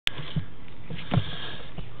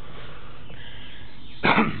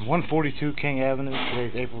142 King Avenue.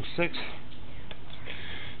 Today's April 6th.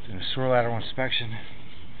 Doing a swirl lateral inspection.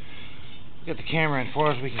 Get the camera in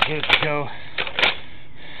far as we can get it to go.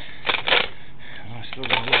 Oh, still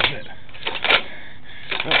got a little bit.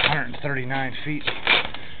 About 139 feet.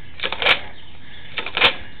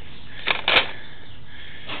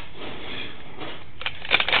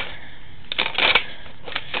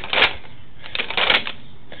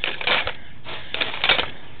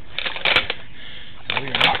 We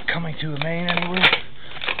are not coming to a main anywhere.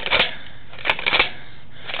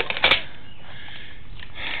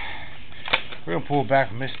 We're going to pull back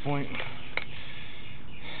from this point.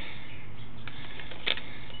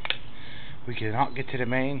 We cannot get to the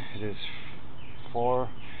main. It is far.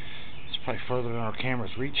 It's probably further than our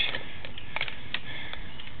camera's reach.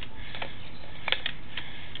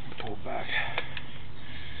 Pull back.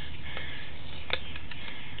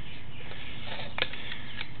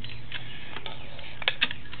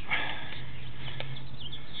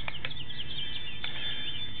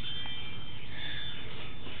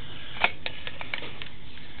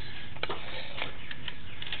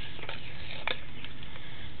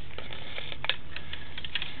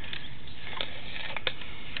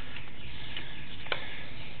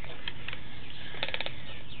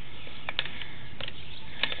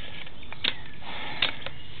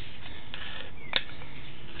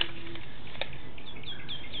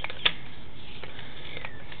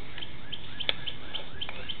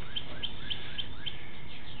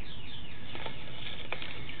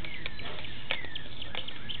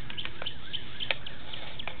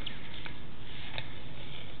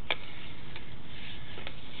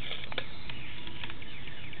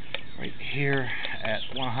 Right here at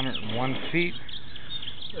 101 feet,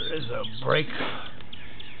 there is a break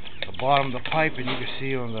at the bottom of the pipe, and you can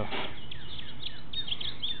see on the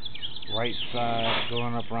right side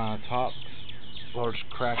going up around the top, large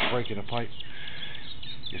crack break in the pipe.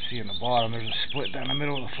 You see in the bottom there's a split down the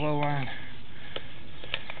middle of the flow line.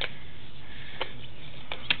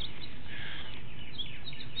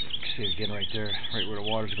 You can see it again right there, right where the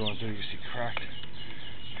water's going through. You see cracked.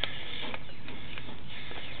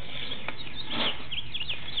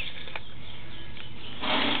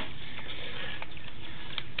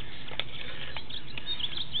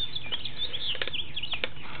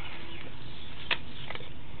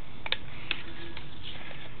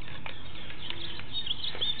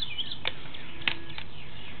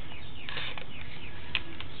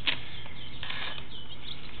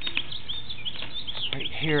 Right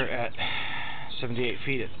here at 78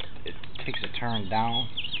 feet, it takes a turn down.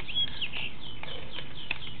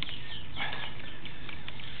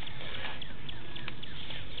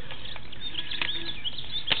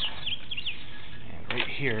 And right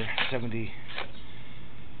here, 70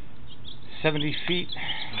 feet,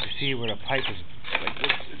 you can see where the pipe is, like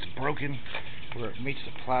this, it's broken, where it meets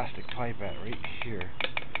the plastic pipe at, right here.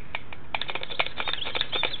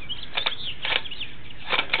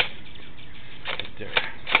 There.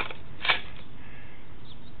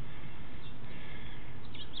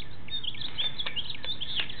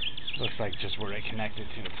 Looks like just where they connected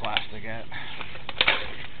to the plastic at.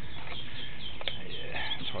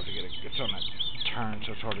 Yeah, it's hard to get it's on that turn,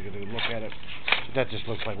 so it's hard to get a look at it. But that just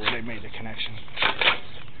looks like where they made the connection.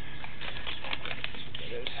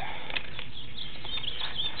 It is.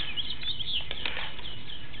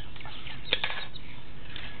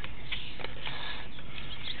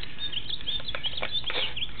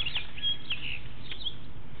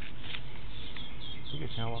 You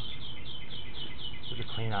can tell there's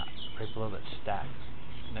a clean out right below that stack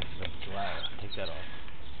next to the ladder. Take that off.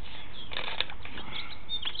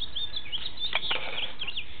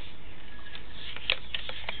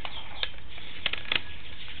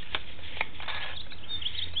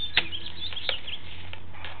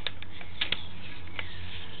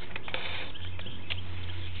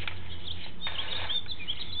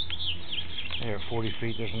 There, 40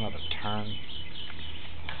 feet, there's another turn.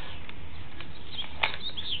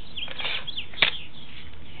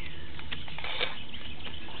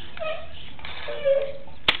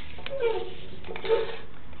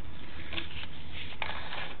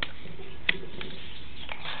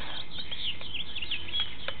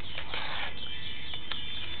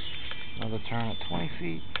 Another turn at 20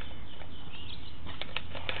 feet.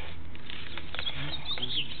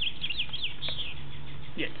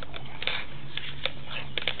 Yeah.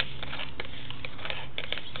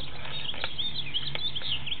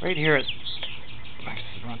 Right here at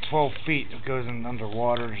around 12 feet, it goes in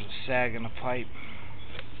underwater. There's a sag in the pipe.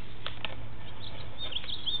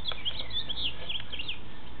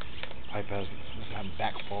 Pipe doesn't have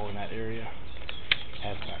backflow in that area.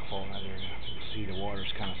 Has backflow in that area. You can see the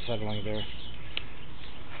water's kind of settling there.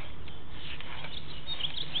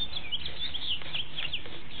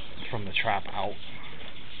 From the trap out.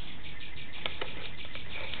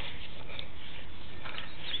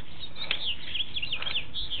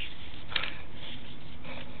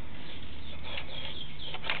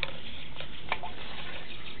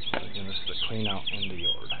 Again, this is the clean out in the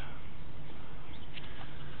yard.